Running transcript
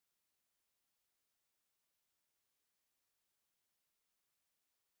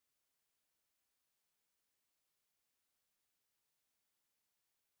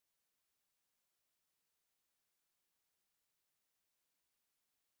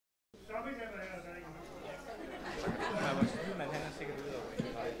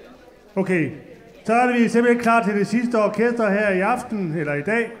Okay, så er vi simpelthen klar til det sidste orkester her i aften, eller i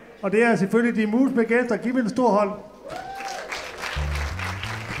dag. Og det er selvfølgelig de mus med gæster. Giv dem en stor hånd.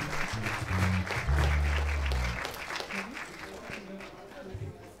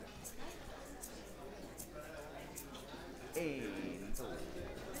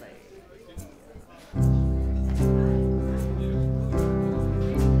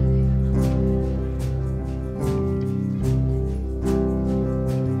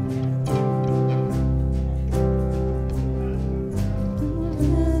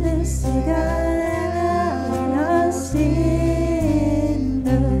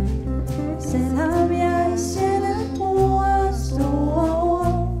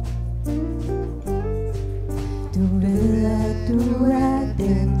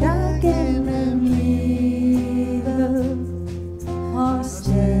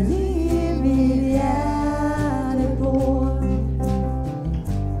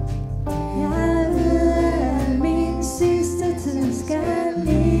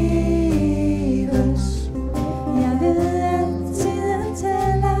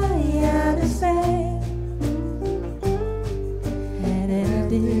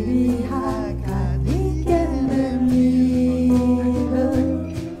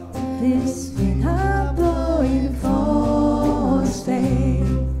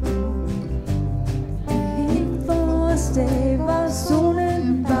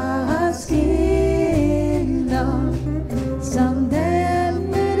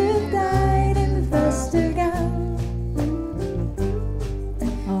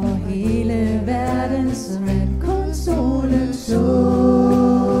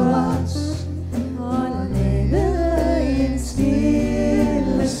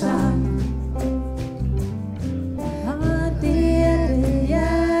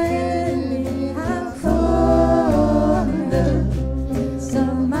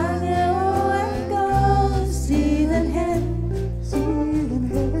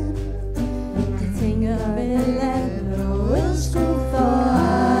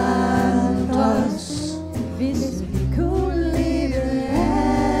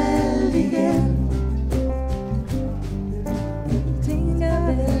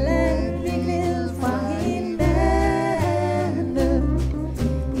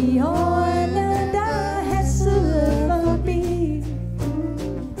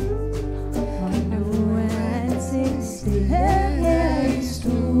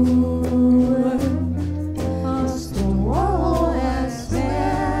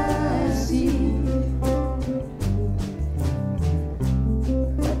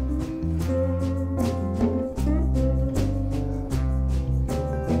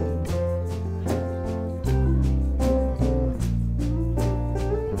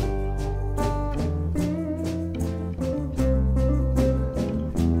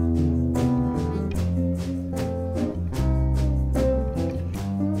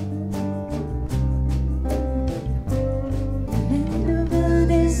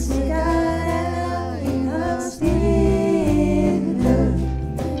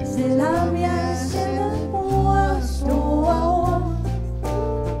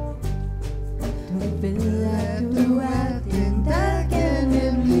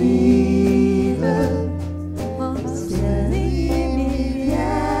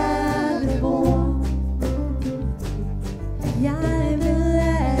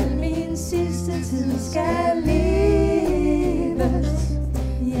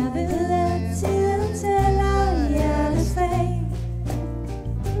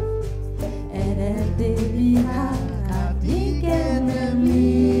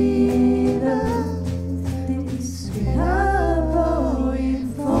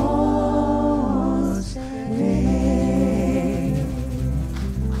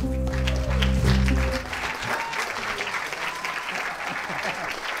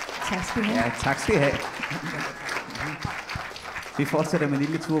 Tak skal I have. Vi fortsætter med en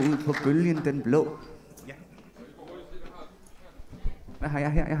lille tur ud på bølgen den blå. Ja. Hvad har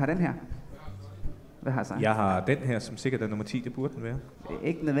jeg her? Jeg har den her. Hvad har jeg så? Jeg har den her, som sikkert er nummer 10. Det burde den være.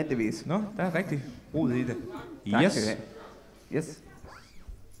 Ikke nødvendigvis. Nå, der er rigtig rod i det. Tak Yes. skal I have. Yes.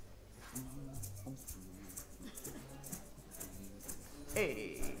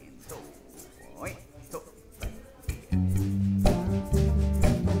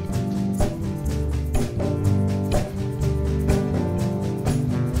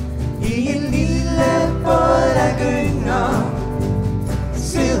 I en lille båd, der gynger,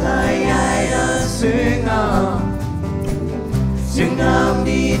 sidder jeg og synger. Synger om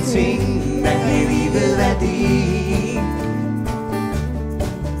de ting, der giver livet værdi.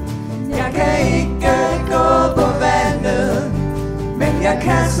 Jeg kan ikke gå på vandet, men jeg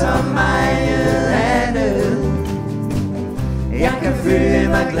kan så meget.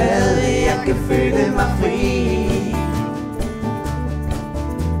 glad, jeg kan føle mig fri.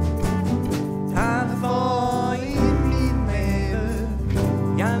 Tak for i min mave,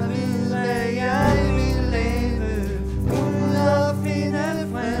 jeg ved, hvad jeg vil lave, ud og finde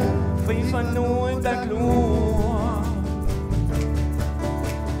fred, fri for nogen, der glor.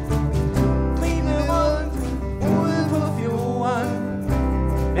 Drive rundt ude på fjorden,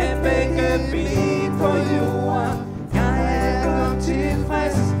 med begge ben på jorden. Jeg er godt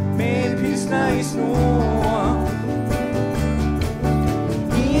tilfreds med en pisler i snor.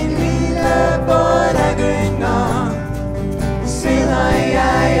 I en lille båd, der gynger, sidder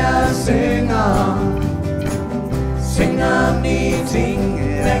jeg og synger. Synger om de ting,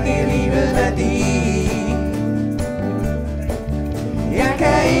 der giver livet værdi. Jeg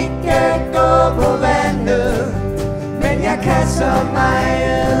kan ikke gå på vandet, men jeg kan så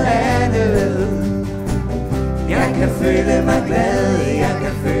meget andet. Jeg kan føle mig glad, jeg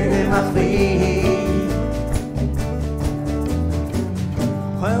kan føle mig fri.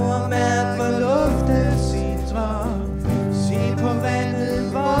 Prøv at mærke, hvor luften citrer. Se på vandet,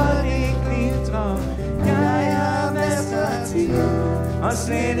 hvor det glitrer. Jeg har masser af tid, og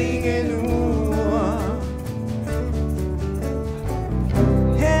slet ingen ur.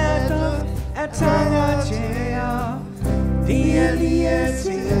 Her er duft af tang og tjære. De er lige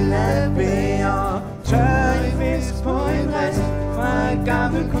til at bære. Tør i fisk på en rest fra et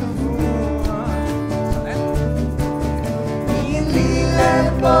gammelt komfur. I en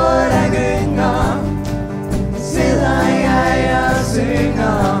lille båd, der gynger, sidder jeg og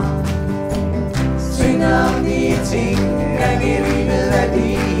synger. Synger om de ting, der giver livet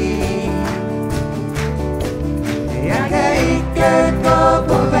værdi. Jeg kan ikke gå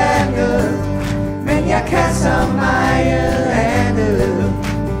på vandet, men jeg kan så meget andet.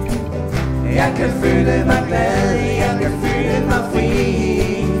 Jeg kan føle mig glad, jeg kan føle mig fri.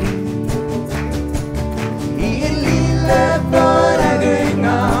 I en lille båd, der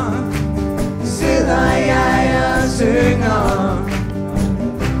gynger, sidder jeg og synger.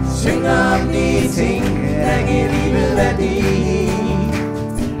 Synger om de ting, der giver livet værdi.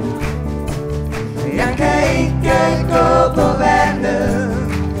 Jeg kan ikke gå på vandet,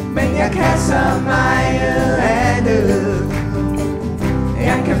 men jeg kan så meget andet.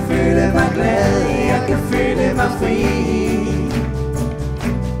 Jeg kan føle mig glad, jeg kan føle mig fri.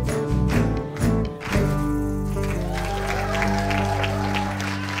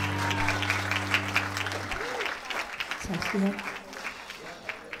 Tak skal I have.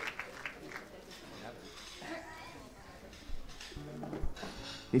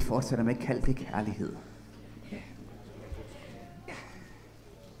 Vi fortsætter med Kald det kærlighed.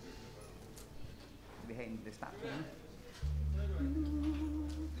 Vi har en lille start.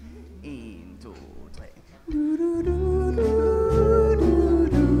 1, 2, 3.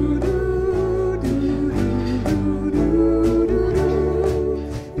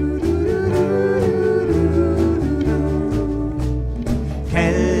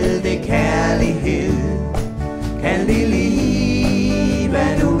 Kald det kærlighed, kald det lige,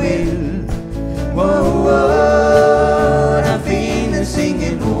 hvad du vil. Wow, wow, der findes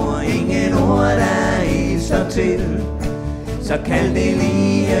ingen ord, der ikke står til. Så kald det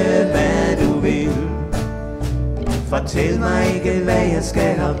lige, hvad du vil. Fortæl mig ikke, hvad jeg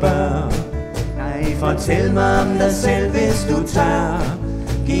skal og bør. Nej, fortæl mig om dig selv, hvis du tør.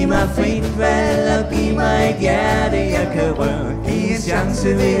 Giv mig frit valg og giv mig et hjerte, jeg kan røre. Giv en chance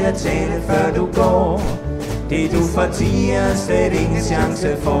ved at tale, før du går. Det du fortier, slet ingen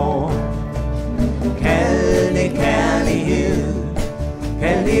chance for. Kald det kærlighed,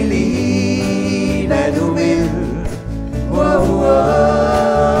 kald det lige, hvad du vil. Wow, wow,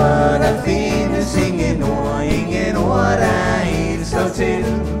 der findes ingen ord, der helt står til.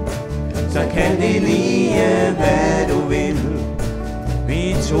 Så kald det lige, hvad du vil.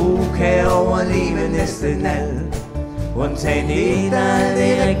 Vi to kan overleve næsten alt, undtagen det, der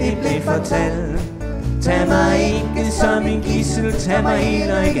aldrig rigtig blev fortalt. Tag mig ikke som en gidsel, tag mig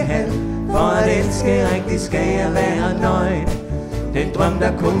helt og ikke halv. For at elske rigtigt skal jeg være nøgen. Den drøm,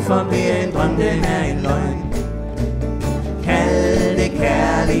 der kun forbliver en drøm, den er en løgn. Kald det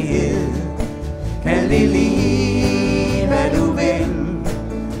kærlighed, kald det lige, hvad du vil.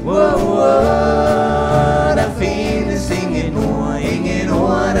 Wow, wow, der findes ingen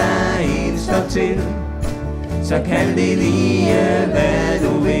ord, der helt står til. Så kald det lige, hvad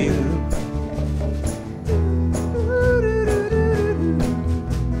du vil.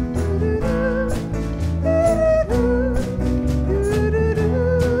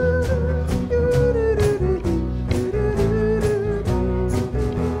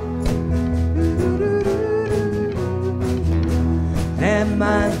 Lad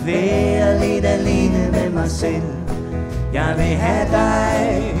mig vil have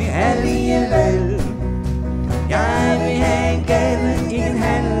dig alligevel. Jeg vil have en gave, ikke en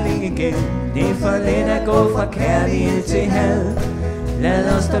handling igen. Det er for let at gå fra kærlighed til had.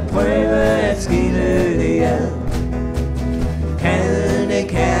 Lad os da prøve at skille det ad. Kald det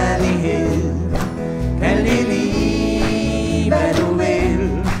kærlighed, kald det lige, hvad du vil.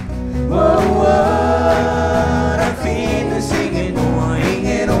 Wow, wow, der findes ingen ord,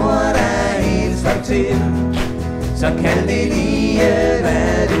 der er helt slået til. Så kald det lige,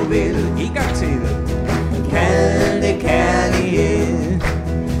 hvad du vil. En gang til. Kald det kærlighed,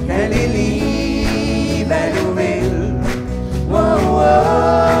 kald det lige, hvad du vil. Wow,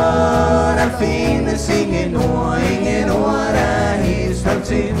 wow, der findes ingen ord, der er helt slået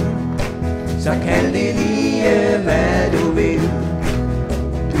til. Så kald det lige, hvad du vil.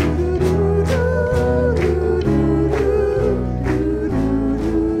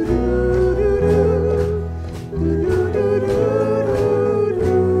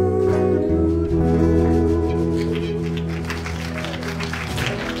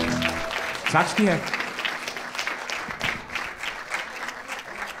 Tak skal I have.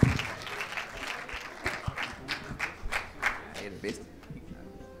 Det er det bedste.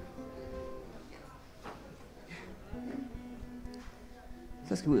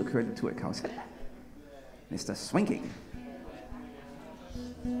 Så skal vi ud og køre en tur i Kaus. Mr. Swinking.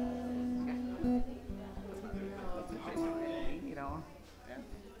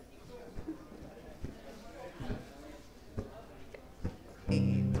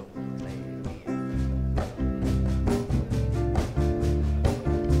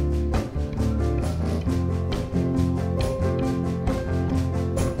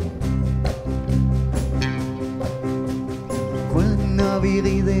 Vi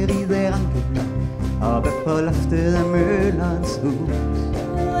ride ranke oppe på loftet af møllerens hus.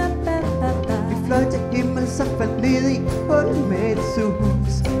 Vi fløj til himmel, så faldt ned i hul med et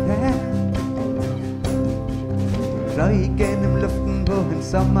sus. Ja. Fløj igennem luften på en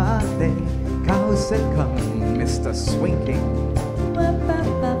sommerdag. Karusel kom, Mr. Swinking.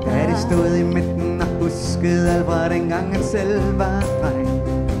 Da de stod i midten og huskede alt fra dengang han selv var dreng.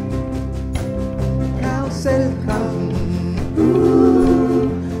 Karusel kom,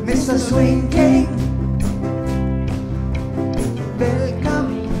 Mr. Swinking.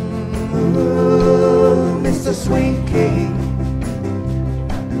 Velkommen, Mr. Swinking.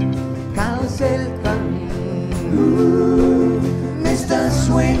 Karusel kom, Mr.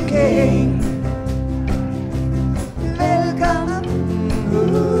 Swinking. Velkommen,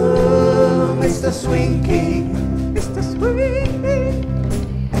 Mr. Swinking. Mr. Swinking.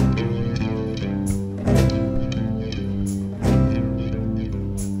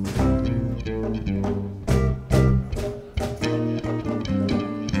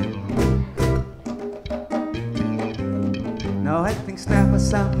 Snapper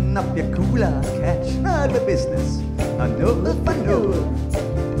sammen op, jeg cooler og cash. Noget med business og noget for noget.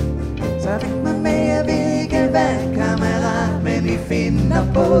 Så væk mig med, jeg ved ikke hvad, kammerat, men vi finder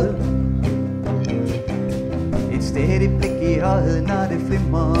båd. Et stædigt blik i øjet, når det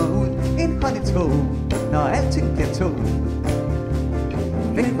flimrer ud. En hånd i tog, når alting bliver tog.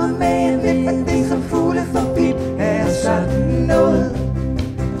 Væk mig med, jeg ved hvad det som fugle for pip er sådan noget.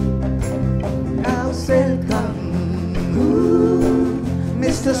 Karusel kom,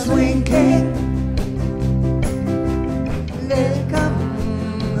 Mr. Swinking. Velkommen,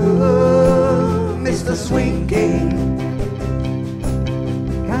 Mr. Swinking.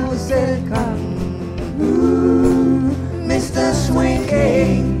 Karusel kom, Mr.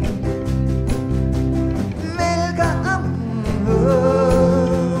 Swinking. Velkommen,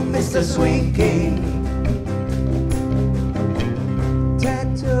 Mr. Swinking. Tag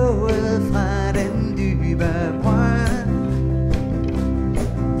toget fra den dybe brønd.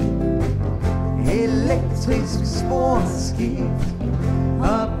 Elektrisk sporskift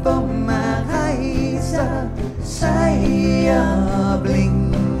og bommer rejser sejrer og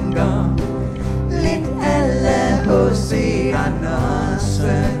blinker lidt alle H.C.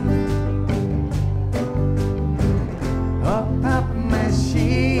 Andersen og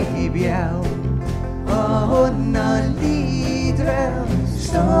papmaché-bjerg og underlig dværg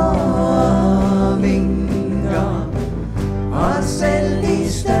står og vinker og selv de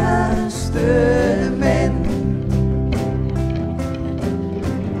største mænd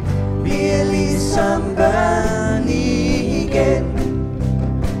bliver ligesom børn igen.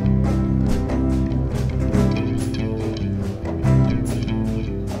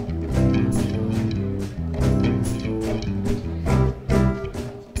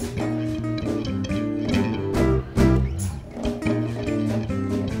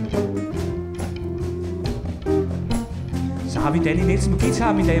 vi Danny Nielsen på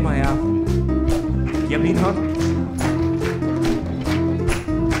guitar, mine damer og herrer. Giv ham lige en hånd.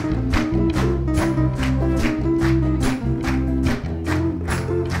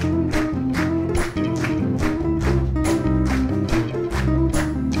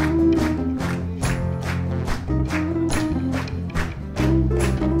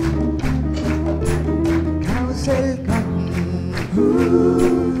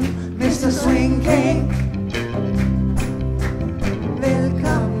 Mr. Swing King.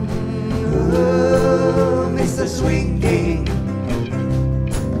 Velkommen, Mr. Swing King.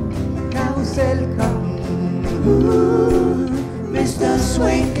 Karuselkongen, Mr.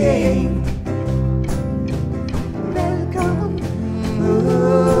 Swing King. Velkommen,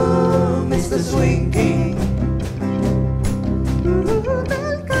 Mr. Swing King.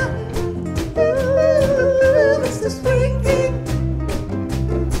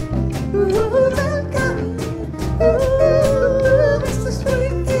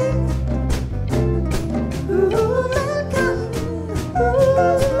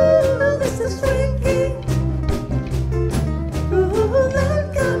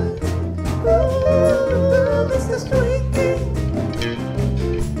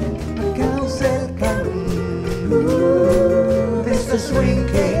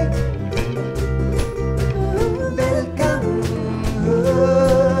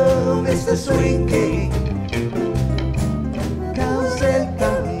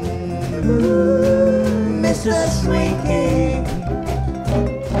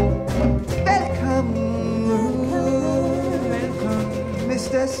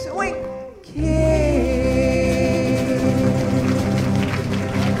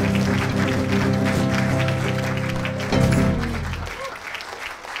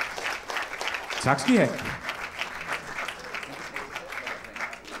 Tak skal I have.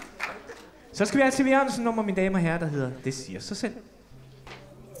 Så skal vi have til Jørgensen nummer, mine damer og herrer, der hedder Det siger sig selv.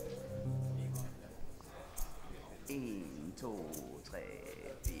 1, 2, 3,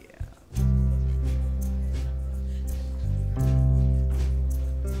 4.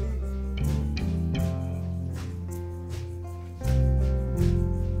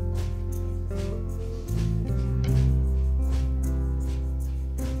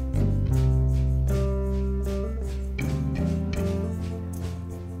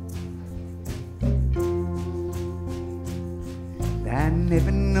 Der er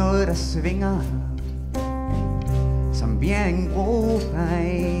næppe noget, der svinger, som bliver en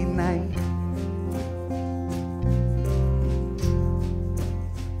brovej, nej.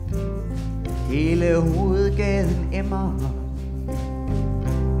 Hele hovedgaden emmer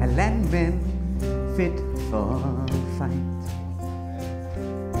af landmænd, fedt for fight.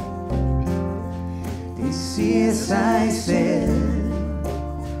 Det siger sig selv.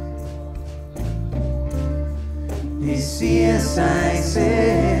 Det siger sig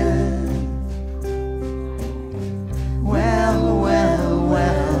selv. Well, well,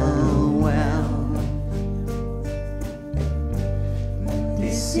 well, well.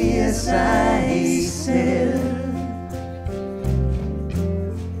 Det siger sig selv.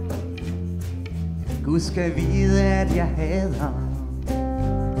 Gud skal vide, at jeg hader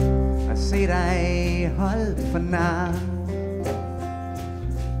at se dig holdt for nar.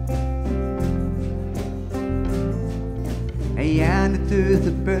 Af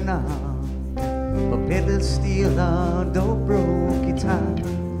hjernedøde bønder på pedalsteel og dobro guitar.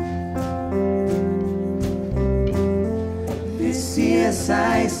 Det siger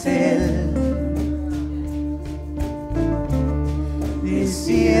sig selv. Det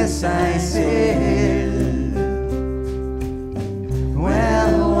siger sig selv.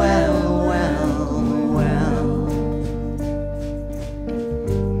 Well, well, well, well.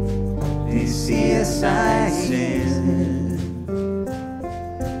 Det siger sig selv.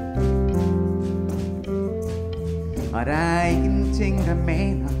 Og der er ingenting, der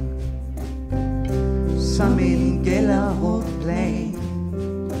maner som en Gellerup-plan.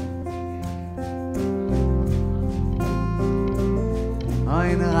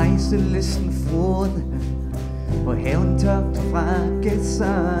 Og en rejselisten frode på hævntogt fra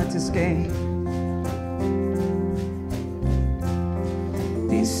Gedser til Skagen.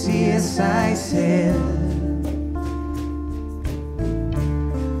 Det siger sig selv.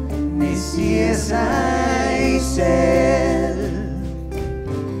 Det siger sig selv.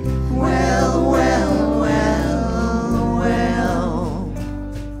 Well, well, well, well.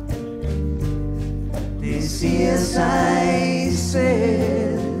 Det siger sig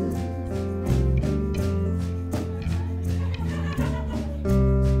selv.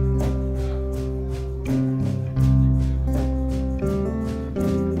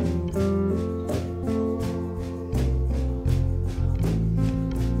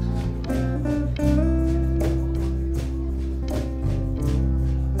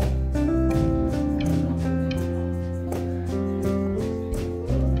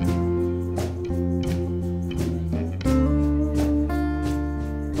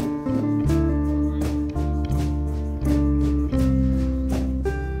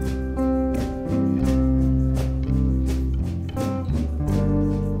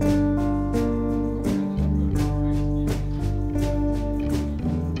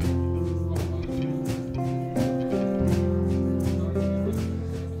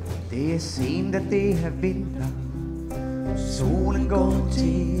 sent, at det er vinter. Solen går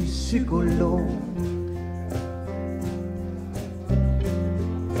til psykolog.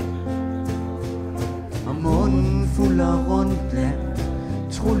 Og munden fuld af rundt land,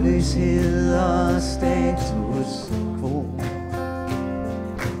 troløshed og status quo.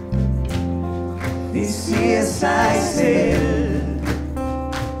 Det siger sig selv.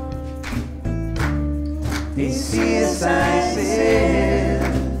 Det siger sig selv.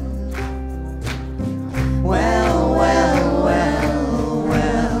 Well, well, well,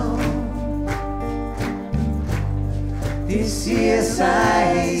 well. Det siger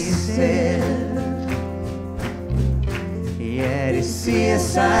sig selv. Ja, det siger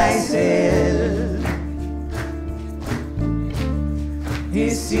sig selv.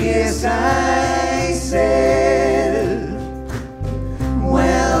 Det siger sig selv.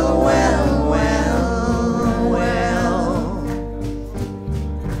 Well, well, well, well.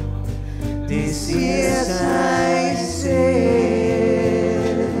 Det siger sig selv.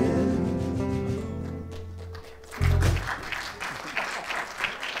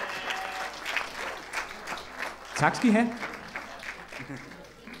 Tak skal I have.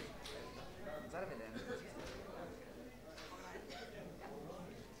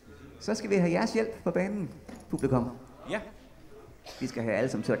 Så skal vi have jeres hjælp på banen, publikum. Ja. Vi skal have alle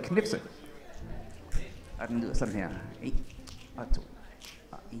sammen til at knipse. Og den lyder sådan her. 1 og 2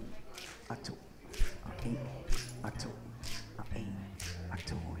 og 1 og 2 og 1 og 2 og 1 og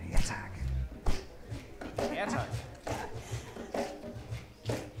 2. Ja tak. Ja, tak.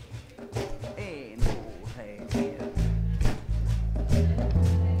 1, 2, 3, 4.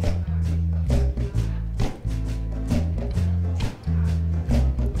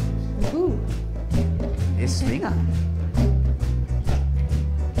 Det svinger.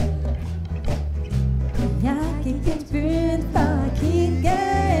 Jeg gik ind byen for at kigge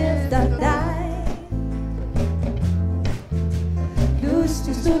efter dig.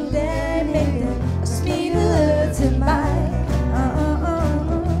 Pludselig stod der i mængden og smilede til mig.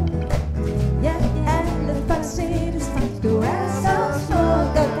 Ja, alle folk ser det straks. Du er så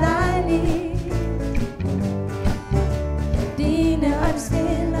smuk og dejlig. Dine øjne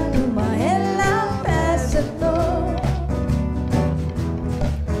skinner, du må hellere passe på.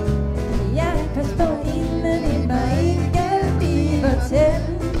 Jeg pas på himlen, vil mig ikke blive til.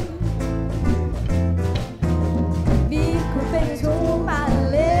 Vi kunne begge to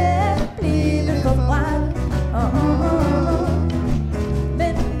meget let blive forbrændt.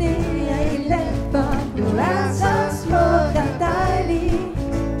 Men det er ikke let, for du er så smuk og dejlig.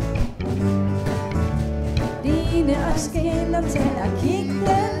 Dine øjne skinner til at kigge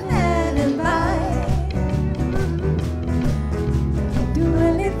den anden vej. Du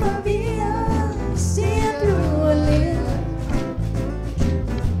er lidt forvirret, siger du lidt.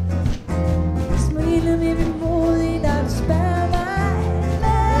 Smiler med min mod i dig, du spørger mig,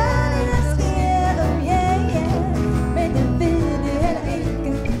 hvad er det, der sker? Oh yeah, yeah. Men jeg ved det heller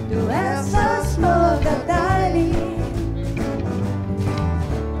ikke, du er så smuk og dejlig.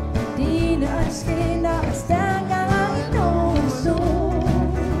 Dine øjne skinner er stærkere end nogen sol.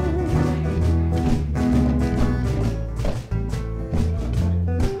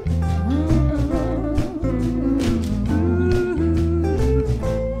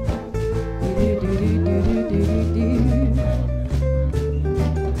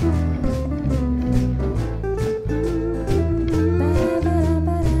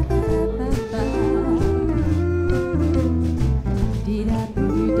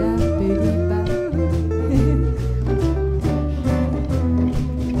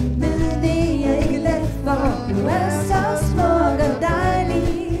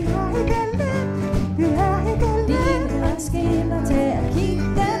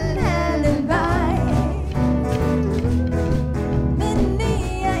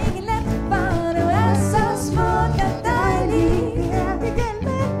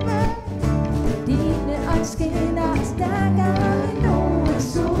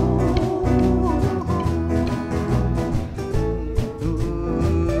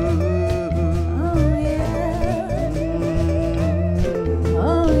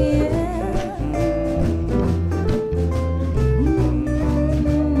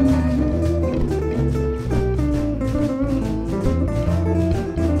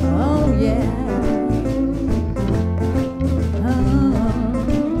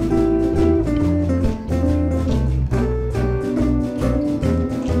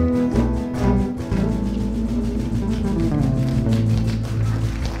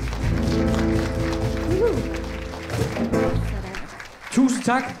 Tusind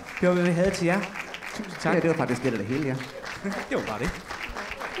tak. Det var, hvad vi havde til jer. Tusind tak. Ja, det var faktisk det hele, ja. Det var bare det.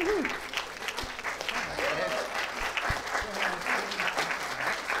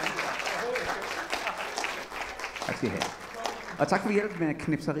 skal I have. Og tak for hjælp med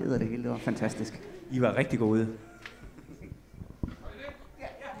knipseriet og det hele. Det var fantastisk. I var rigtig gode.